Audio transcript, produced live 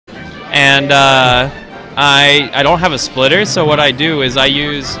and I don't have a splitter, so what I do is I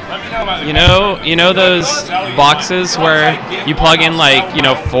use, you know those boxes where you plug in like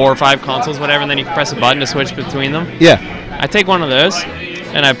 4 or 5 consoles, whatever, and then you can press a button to switch between them. Yeah. I take one of those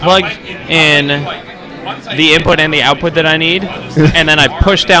and I plug in the input and the output that I need, and then I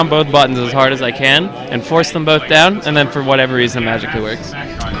push down both buttons as hard as I can and force them both down, and then for whatever reason, it magically works.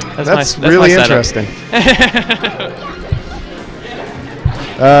 That's really interesting.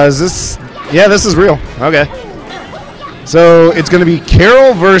 Is this? Yeah, this is real. Okay. So it's going to be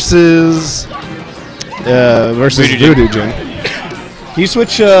Carroll versus Vudujin. Can you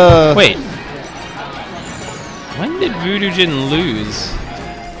switch? Wait. When did Vudujin lose?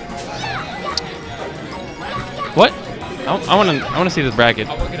 What? I want to see this bracket.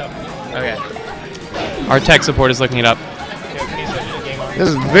 I'll look it up. Okay. Our tech support is looking it up. This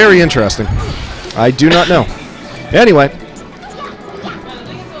is very interesting. I do not know. Anyway.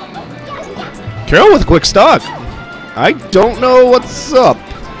 Carroll with a quick stock. I don't know what's up.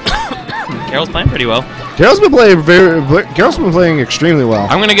 Carroll's playing pretty well. Carroll's been playing extremely well.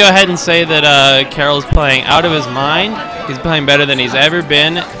 I'm gonna go ahead and say that Carroll's playing out of his mind. He's playing better than he's ever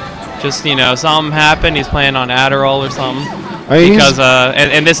been. Just something happened. He's playing on Adderall or something. I mean, because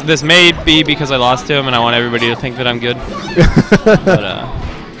and this may be because I lost to him, and I want everybody to think that I'm good. But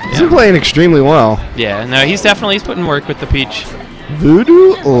he's been playing extremely well. Yeah, no, he's putting work with the Peach.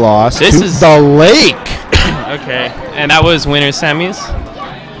 Voodoo lost to the Lake. Okay, and that was winner's semis.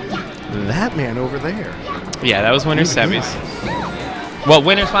 That man over there. Yeah, that was winner's semis. Well,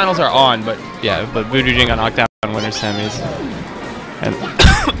 winner's finals are on, but yeah, but Vudujin got knocked out on winner's semis. And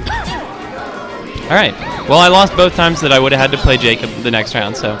all right. Well, I lost both times that I would have had to play Jacob the next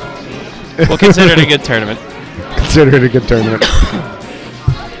round, so we'll consider it a good tournament. Consider it a good tournament.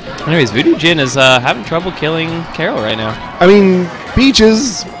 Anyways, Vudujin is having trouble killing Carroll right now. I mean, Peach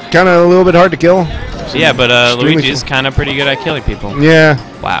is kind of a little bit hard to kill. Yeah, but Luigi's kind of pretty good at killing people. Yeah.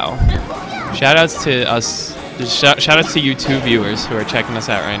 Wow. Shoutouts to us. Shoutouts to you 2 viewers who are checking us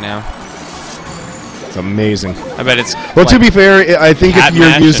out right now. It's amazing. I bet it's. Well, to be fair, I think if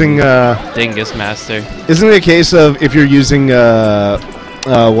you're using Dingus Master. Isn't it a case of if you're using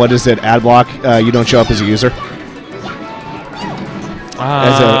what is it, ad block, you don't show up as a user?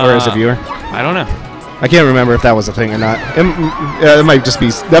 As a viewer? I don't know. I can't remember if that was a thing or not. It might just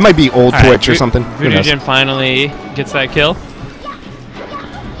be old Twitch or something. Vudujin finally gets that kill.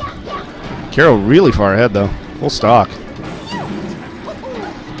 Carroll really far ahead though. Full stock.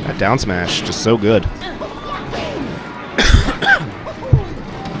 That down smash just so good.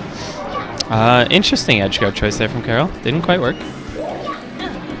 Interesting edge guard choice there from Carroll. Didn't quite work.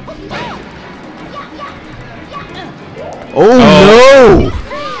 Oh no!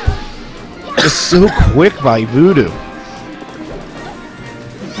 Just so quick by Voodoo.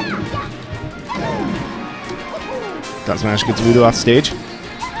 Down smash gets Voodoo off stage.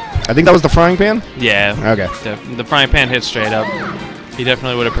 I think that was the frying pan? Yeah. Okay. The frying pan hit straight up. He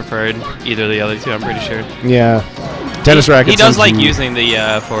definitely would have preferred either of the other two, I'm pretty sure. Yeah. Tennis racket. He does like using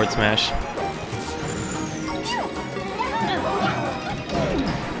the forward smash.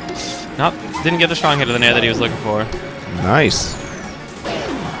 Nope. Didn't get the strong hit of the nair that he was looking for. Nice.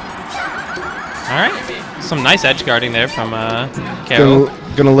 Alright. Some nice edge guarding there from Carroll.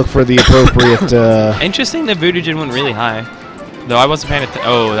 Gonna look for the appropriate... Interesting that Vudujin went really high. Though I wasn't paying attention.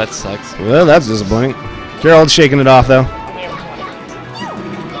 Oh, that sucks. Well, that's disappointing. Carroll's shaking it off, though. I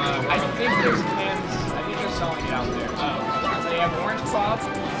think there's pins. I think they're selling it out there. So they have orange spots.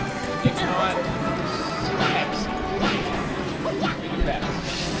 It's not X.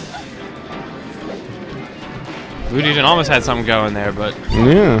 Vudujin almost had something going there, but...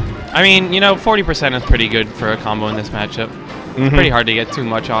 Yeah. I mean, 40% is pretty good for a combo in this matchup. It's pretty hard to get too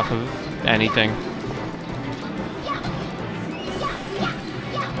much off of anything.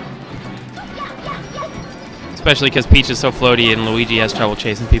 Especially because Peach is so floaty and Luigi has trouble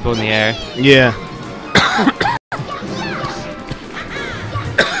chasing people in the air. Yeah.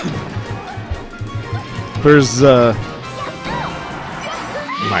 There's,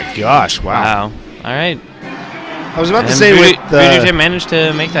 my gosh, wow. All right. I was about to say Vudujin managed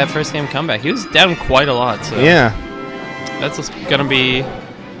to make that first game comeback. He was down quite a lot, so yeah. That's going to be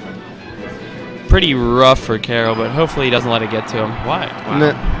pretty rough for Carroll, but hopefully he doesn't let it get to him. Why?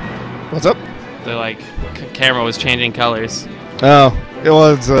 Wow. What's up? The camera was changing colors. Oh,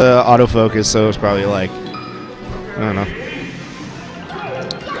 well, it's autofocus, so it's probably like, I don't know.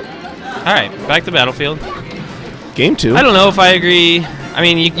 All right, back to Battlefield. Game 2. I don't know if I agree. I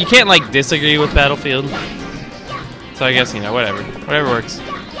mean, you can't disagree with Battlefield. So I guess whatever works.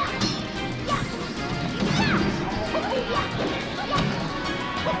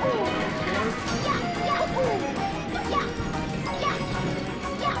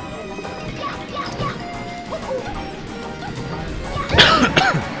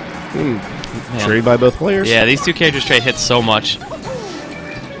 Man. Trade by both players. Yeah, these two characters trade hit so much.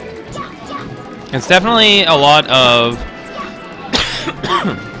 It's definitely a lot of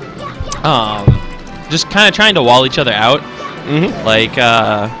just kind of trying to wall each other out. Like,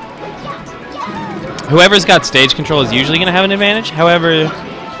 whoever's got stage control is usually going to have an advantage. However,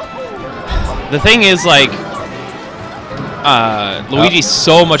 the thing is, like, Luigi's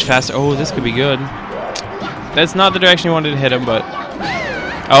so much faster. Oh, this could be good. That's not the direction you wanted to hit him, but...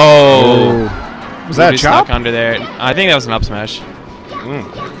 Oh. Was that a chop? Stuck under there. I think that was an up smash.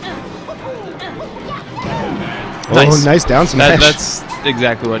 Oh, nice down smash. That's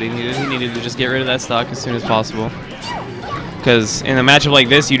exactly what he needed. He needed to just get rid of that stock as soon as possible. Because in a matchup like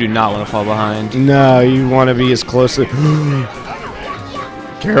this, you do not want to fall behind. No, you want to be as close to...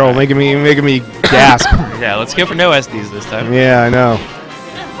 Carroll, making me gasp. Yeah, let's go for no SDs this time. Yeah, I know.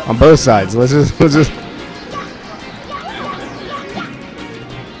 On both sides. Let's just...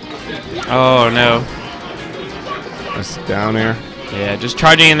 Oh, no. That's down air. Yeah, just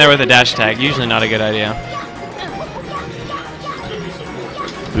charging in there with a dash attack. Usually not a good idea.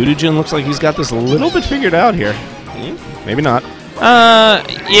 Vudujin looks like he's got this a little bit figured out here. Maybe not.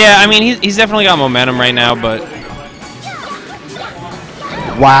 Yeah, I mean, he's definitely got momentum right now, but...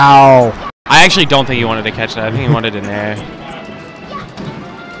 Wow. I actually don't think he wanted to catch that. I think he wanted in there.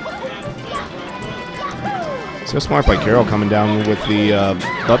 So smart by Carroll coming down with the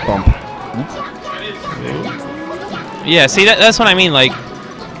butt bump. Yeah, see, that's what I mean. Like,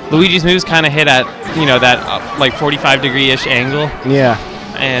 Luigi's moves kind of hit at, you know, that like 45-degree-ish angle. Yeah.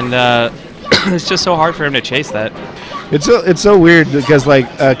 And it's just so hard for him to chase that. It's so weird because, like,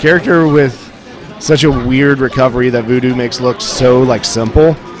 a character with such a weird recovery that Voodoo makes look so, like,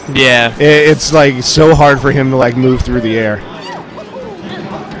 simple. Yeah. It's, like, so hard for him to, like, move through the air.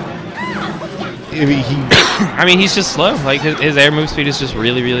 I mean, he's just slow. Like, his air move speed is just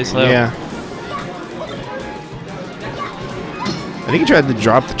really, really slow. Yeah. I think he tried to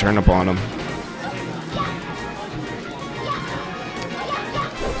drop the turnip on him.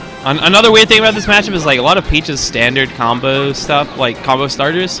 Another weird thing about this matchup is, like, a lot of Peach's standard combo stuff, like combo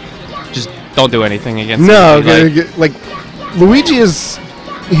starters, just don't do anything against him. Like Luigi is...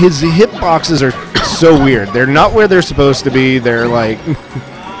 His hitboxes are so weird. They're not where they're supposed to be. They're, like...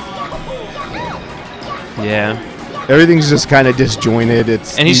 Yeah. Everything's just kind of disjointed.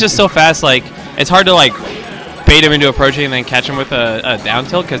 And he's just so fast, like, it's hard to, like, bait him into approaching and then catch him with a down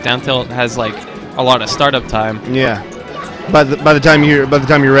tilt, because down tilt has, like, a lot of startup time. Yeah. By the time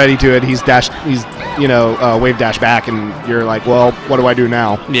you're ready to it, he's wave dash back, and you're like, well, what do I do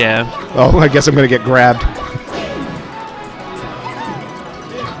now? Yeah. Oh, I guess I'm gonna get grabbed.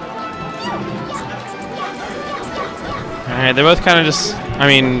 All right, they're both kind of just. I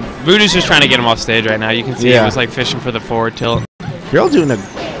mean, Voodoo's just trying to get him off stage right now. You can see he was like fishing for the forward tilt. Carroll doing a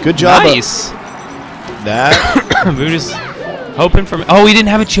good job. Nice. That. Voodoo's hoping for. Oh, he didn't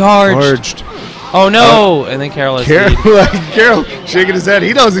have a charged. Oh no! And then Carroll is. Carroll shaking his head.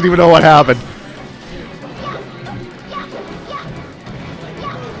 He doesn't even know what happened.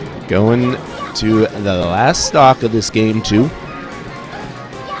 Going to the last stock of this game, too.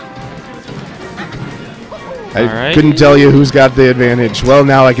 I couldn't tell you who's got the advantage. Well,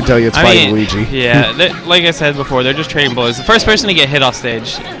 now I can tell you it's probably Luigi. Yeah, like I said before, they're just trading blows. The first person to get hit off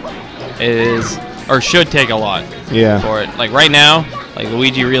stage is, or should take a lot for it. Like right now, like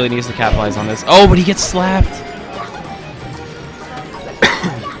Luigi really needs to capitalize on this. Oh, but he gets slapped.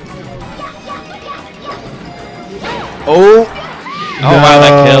 Oh, wow,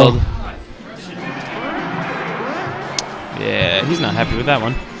 that killed. Yeah, he's not happy with that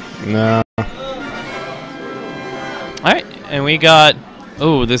one. No. Alright, and we got...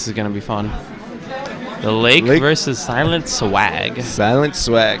 Oh, this is going to be fun. The Lake versus Silent Swag. Silent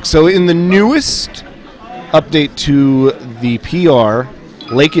Swag. So in the newest update to the PR,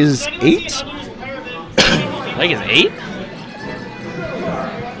 Lake is 8? Lake is 8?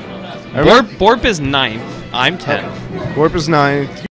 Borp is 9th. I'm 10th. Borp is 9th.